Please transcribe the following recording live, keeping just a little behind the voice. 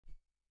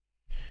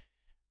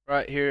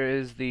Right, here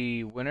is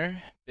the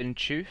winner, Bin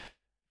Chuf,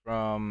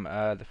 from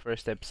the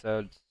first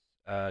episode's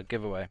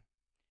giveaway.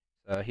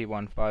 So he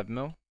won 5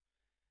 mil.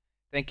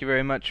 Thank you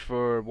very much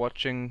for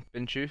watching,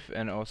 Bin Chuf,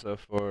 and also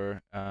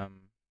for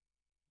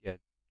yeah,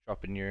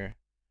 dropping your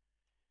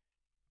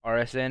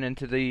RSN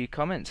into the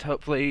comments.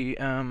 Hopefully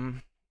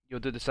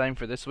you'll do the same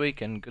for this week,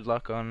 and good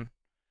luck on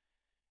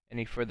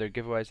any further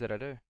giveaways that I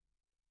do.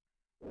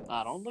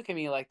 Ah, don't look at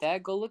me like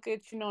that. Go look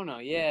at No.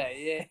 Yeah,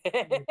 yeah.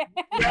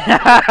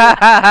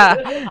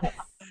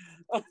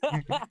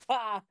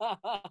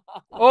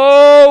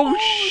 Oh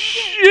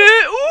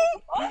shit!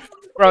 Ooh.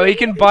 Bro, he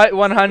can bite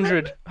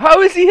 100. How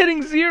is he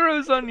hitting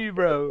zeros on you,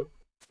 bro?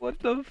 What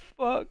the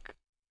fuck?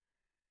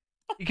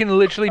 He can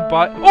literally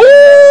bite. Oh,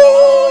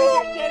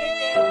 Ooh! you're getting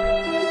it.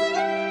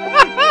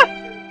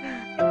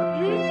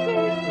 You're so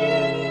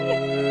good.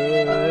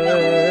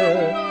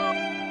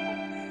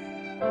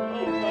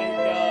 Oh my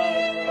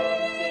god, bro,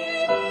 I'm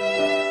dead.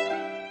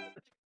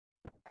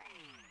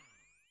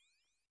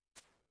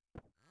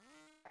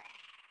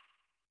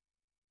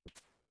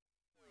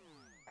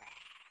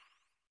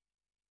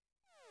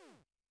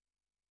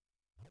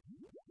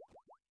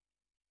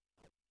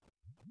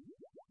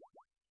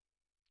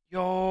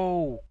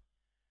 Yo!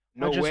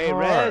 No just way, hard.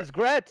 Rez,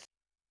 Gretz.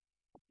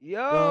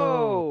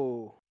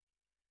 Yo.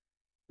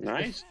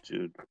 Nice,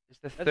 dude. It's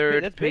the That's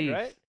third that's piece. big,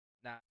 right?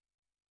 Nah.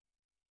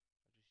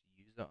 Just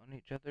use it on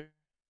each other.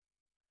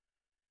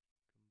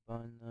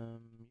 Combine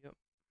them. Yep.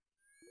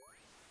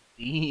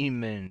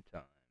 Demon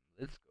time.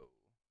 Let's go.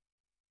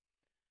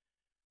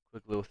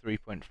 Quick little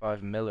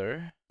 3.5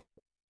 miller.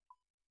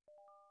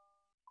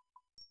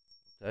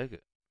 Take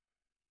it.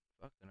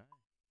 Fucking A.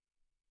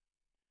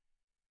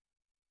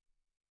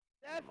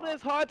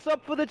 Deathless, hearts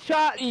up for the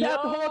chat. Chat,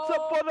 hearts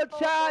up for the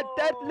chat.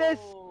 Deathless,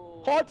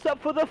 hearts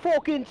up for the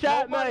fucking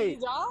chat, Nobody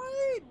mate.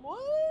 died?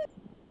 What?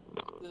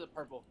 This is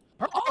purple.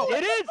 Oh,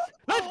 it is.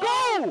 Let's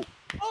go.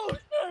 Oh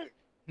shit!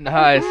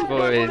 Nice, What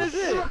boys.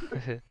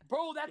 is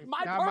Bro, that's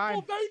my Not purple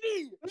mine.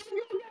 baby!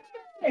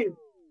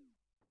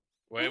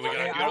 Wait, we Hey, gotta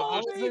Hey, get I all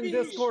was those. in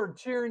Discord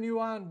cheering you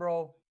on,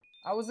 bro.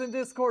 I was in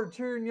Discord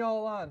cheering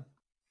y'all on.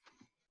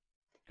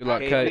 Good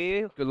luck,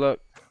 Kate. KP, Good luck.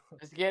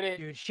 Let's get it.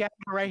 Dude, Shadow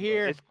right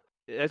here.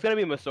 it's gonna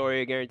be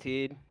Masoria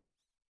guaranteed. It's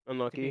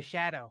Unlucky. a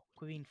Shadow.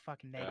 Quit being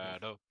fucking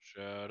negative.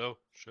 Shadow.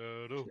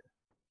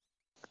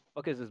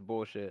 Fuck is this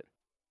bullshit?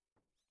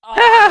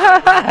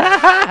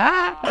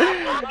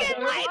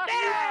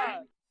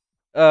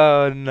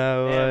 Oh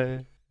no Damn.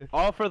 way.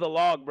 All for the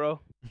log, bro.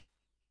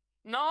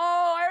 No,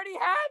 I already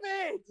have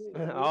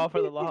it! All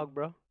for the log,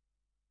 bro.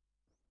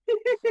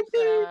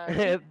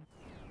 Sad.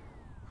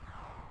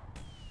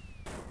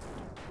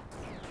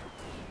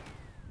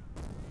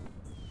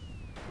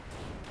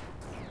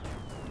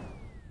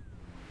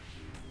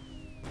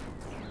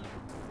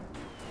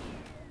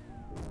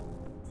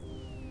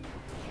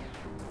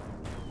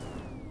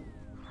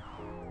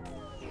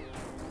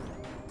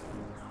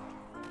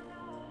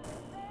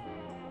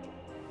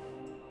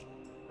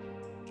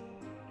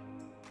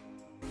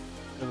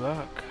 Good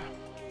luck.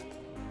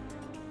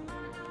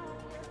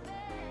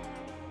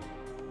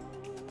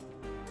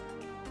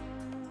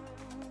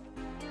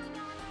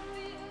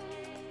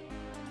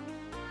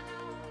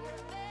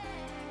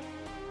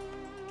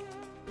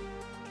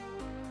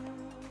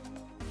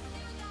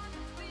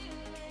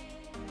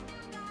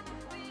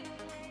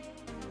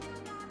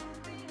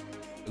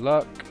 Good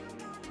luck.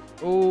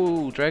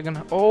 Oh,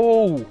 dragon.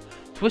 Oh,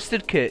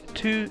 twisted kit.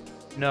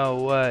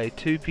 No way.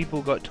 2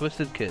 people got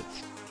twisted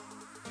kits.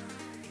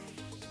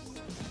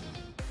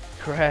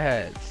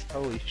 Crats.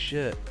 Holy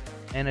shit.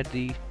 And a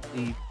D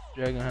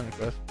Dragon Hunter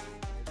Cross.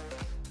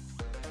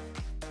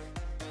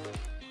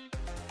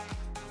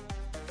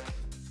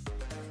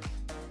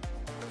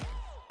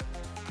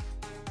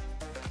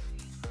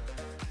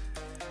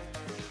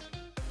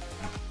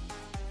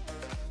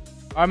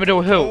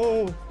 Armadillo Hill.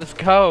 Oh, Let's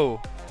go.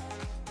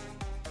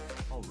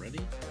 Already?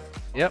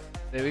 Yep.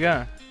 There we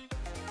go.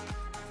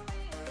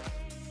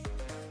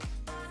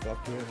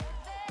 fuck you.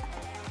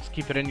 Just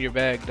keep it in your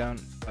bag.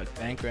 Don't like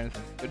bank or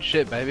anything. Good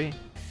shit, baby.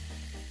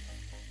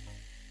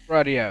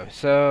 Radio.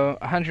 So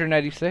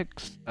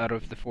 186 out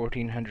of the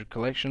 1400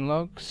 collection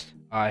logs.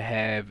 I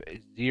have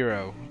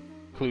 0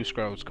 clue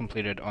scrolls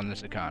completed on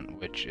this account,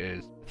 which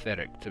is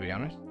pathetic to be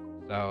honest.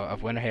 So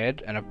I've went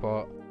ahead and I've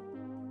bought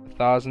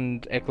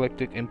 1,000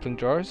 eclectic impling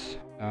jars.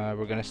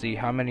 We're gonna see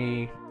how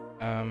many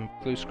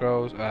clue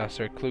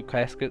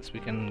caskets we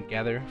can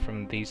gather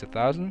from these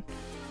 1,000.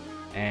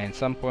 And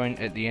some point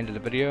at the end of the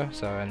video,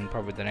 so in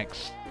probably the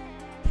next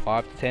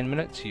 5 to 10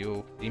 minutes,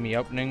 you'll see me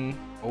opening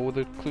all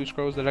the clue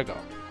scrolls that I got.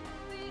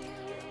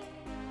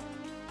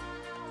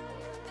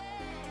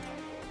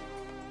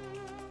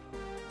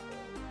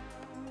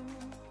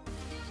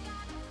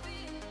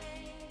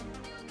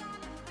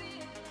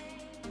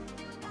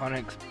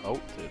 Onyx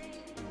bolted.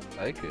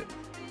 Take it.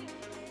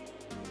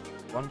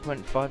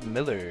 1.5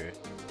 miller.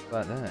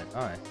 Like that.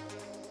 Nice.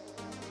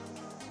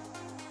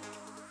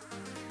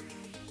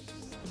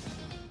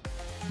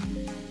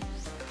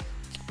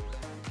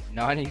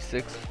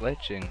 .96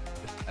 fletching.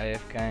 Just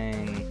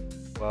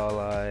AFKing while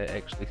I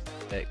actually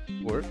spec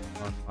work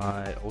on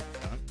my old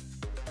gun.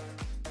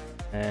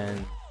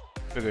 And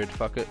figured,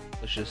 fuck it,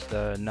 let's just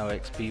no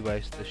XP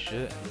waste this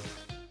shit and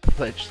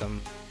pledge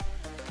some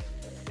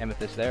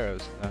amethyst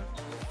arrows.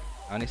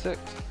 96,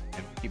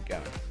 and keep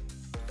going.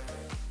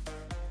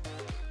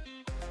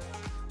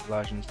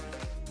 Elijah's,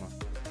 come on.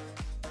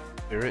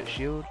 Spirit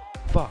shield?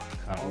 Fuck,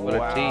 I don't know what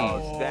a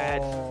tease.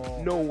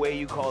 That's no way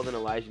you called an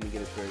Elijah to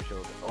get a spirit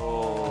shield.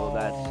 Oh,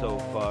 that's so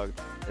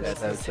fucked. That's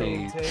the so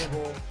same tease.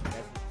 table.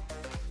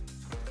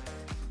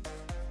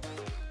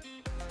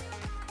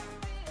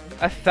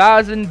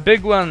 1,000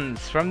 big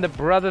ones from the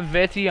brother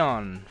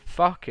Vetion.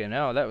 Fucking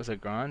hell, that was a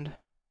grind.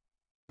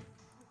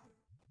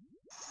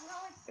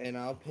 And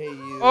I'll pay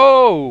you.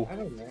 Oh! I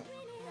don't know.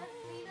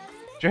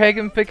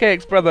 Dragon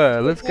pickaxe,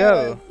 brother. Let's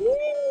go.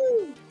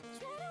 Woo!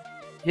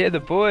 Yeah, the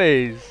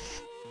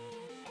boys.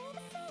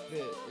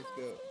 Fit, let's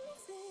go.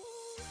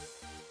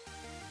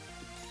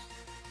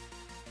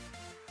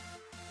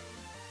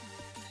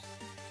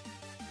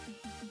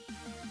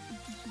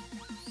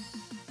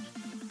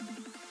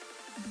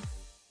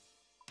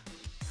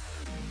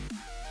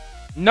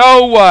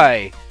 No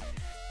way!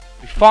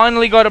 We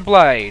finally got a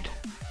blade.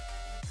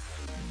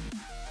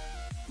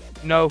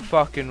 No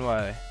fucking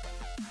way.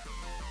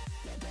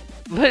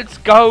 Let's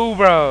go,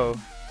 bro.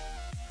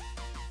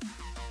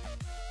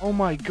 Oh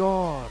my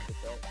god.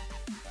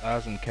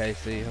 1,000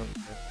 KC.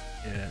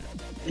 Yeah.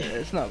 Yeah,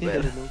 it's not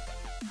bad.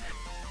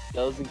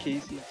 1,000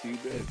 KC too,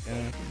 bro.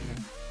 Yeah.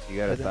 You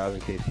got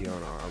 1,000 KC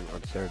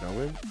on Sarah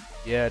Dolan?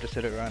 Yeah, I just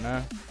hit it right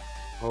now.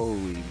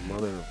 Holy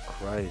mother of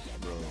Christ,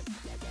 bro.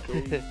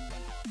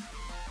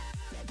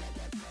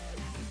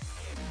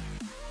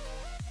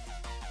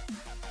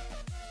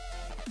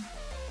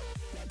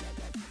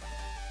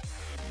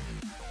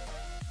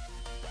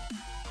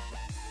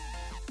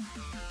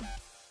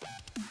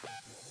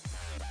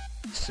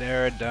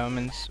 Sarah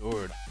Diamond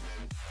Sword.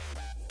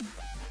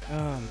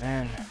 Oh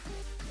man,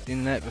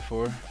 seen that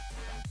before.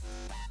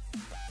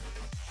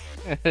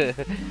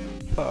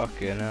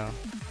 Fucking hell.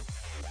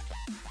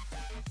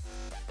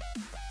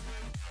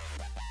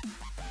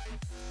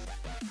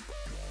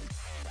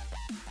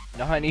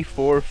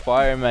 $94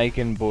 fire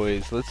making,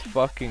 boys. Let's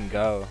fucking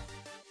go.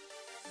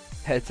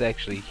 That's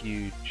actually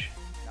huge.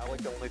 Now,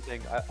 like the only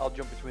thing, I'll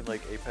jump between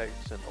like Apex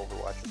and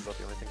Overwatch is about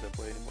the only things I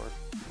play anymore.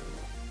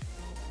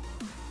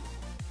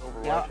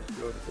 Overwatch Yeah. is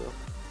good, so.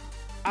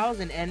 I was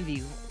in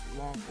Envy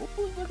long.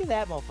 Ooh, look at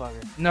that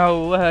motherfucker.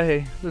 No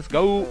way. Let's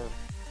go.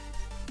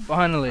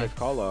 Finally. Nice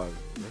call log.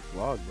 Nice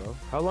log, bro.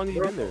 How long have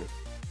you been there?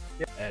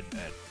 Bad.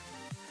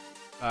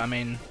 I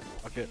mean,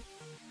 fuck it.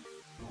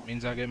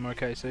 Means I get more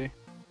KC.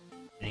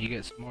 And he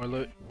gets more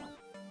loot.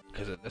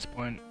 Because at this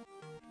point...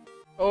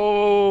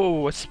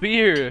 Oh, a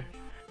spear!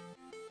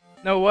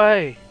 No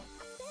way!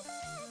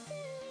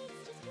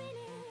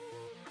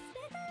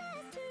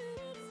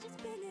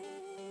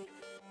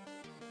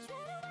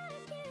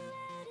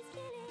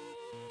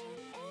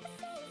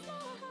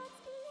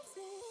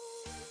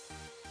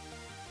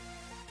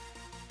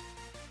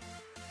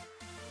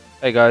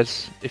 Hey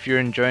guys, if you're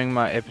enjoying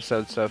my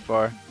episode so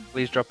far,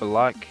 please drop a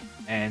like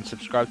and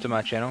subscribe to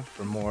my channel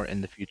for more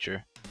in the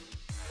future.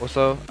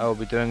 Also, I will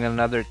be doing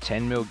another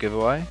 10 mil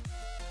giveaway,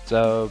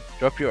 so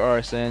drop your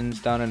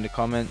RSNs down in the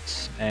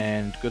comments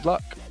and good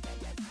luck.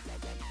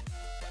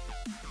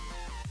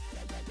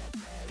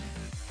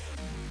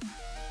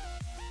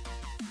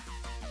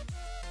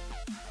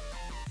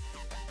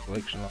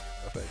 Collection of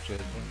stuff actually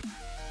as well.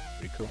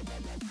 Pretty cool.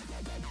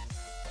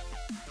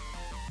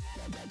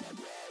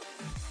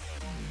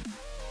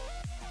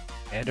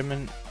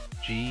 Adamant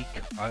G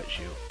Kite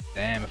Shield.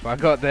 Damn, if I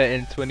got that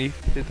in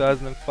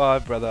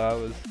 2005,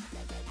 brother,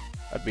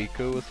 I'd be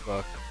cool as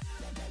fuck.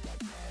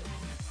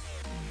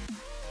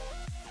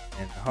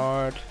 And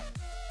hard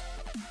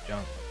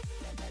jump.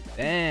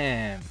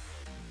 Damn.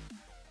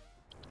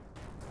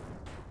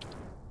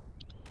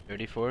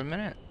 34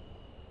 minutes.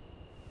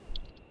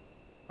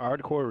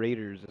 Hardcore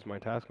Raiders is my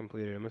task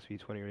completed. It must be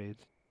 20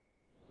 raids.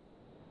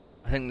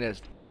 I think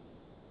that's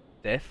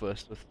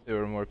Deathless with 2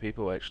 or more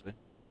people actually.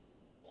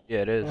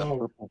 Yeah, it is.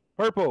 Oh,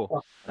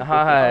 purple!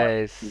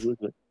 Nice. Who is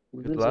it?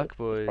 Who Good is luck, it?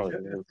 boys. Oh,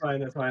 It's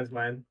fine, it's fine, it's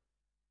fine.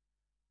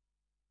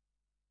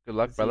 Good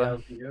luck, brother.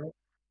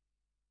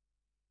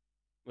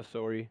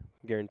 Masori,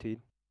 guaranteed.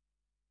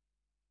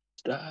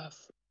 Staff.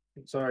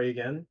 Sorry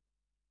again.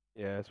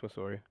 Yeah, it's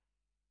Masori.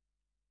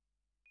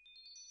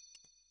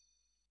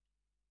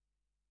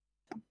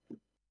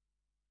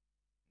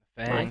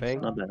 Fang.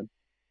 Fang. Not bad.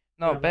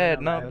 Not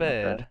bad, Not not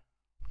bad. bad.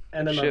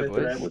 And Shit, another boys.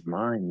 thread. That was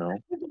mine, though.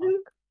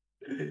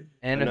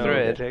 And a No,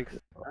 thread. Takes.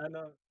 I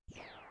know.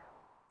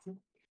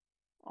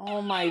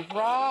 Oh my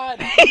god!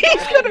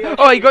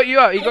 Oh, he got you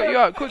out. He got you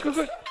out. Quick.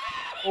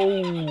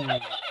 Oh.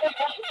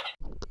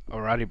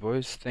 Alrighty,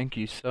 boys. Thank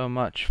you so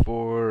much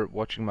for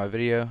watching my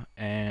video.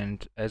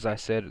 And as I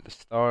said at the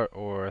start,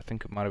 or I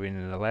think it might have been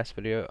in the last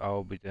video,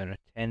 I'll be doing a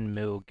 10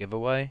 mil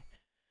giveaway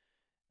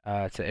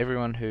to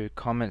everyone who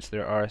comments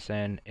their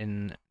RSN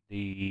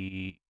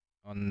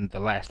on the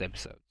last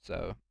episode.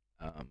 So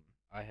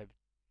I have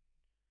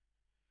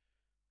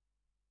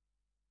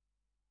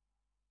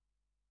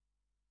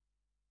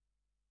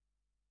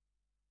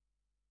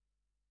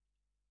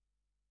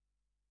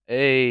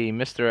Hey,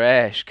 Mr.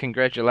 Ash,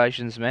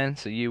 congratulations, man.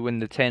 So you win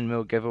the 10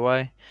 mil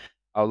giveaway.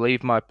 I'll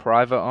leave my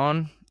private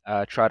on.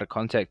 Try to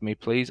contact me,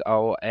 please.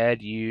 I'll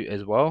add you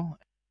as well.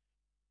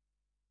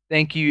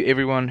 Thank you,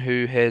 everyone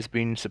who has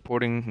been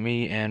supporting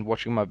me and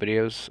watching my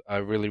videos. I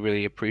really,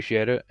 really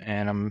appreciate it,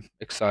 and I'm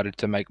excited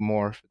to make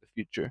more for the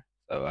future.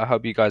 So I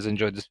hope you guys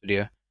enjoyed this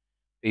video.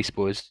 Peace,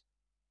 boys.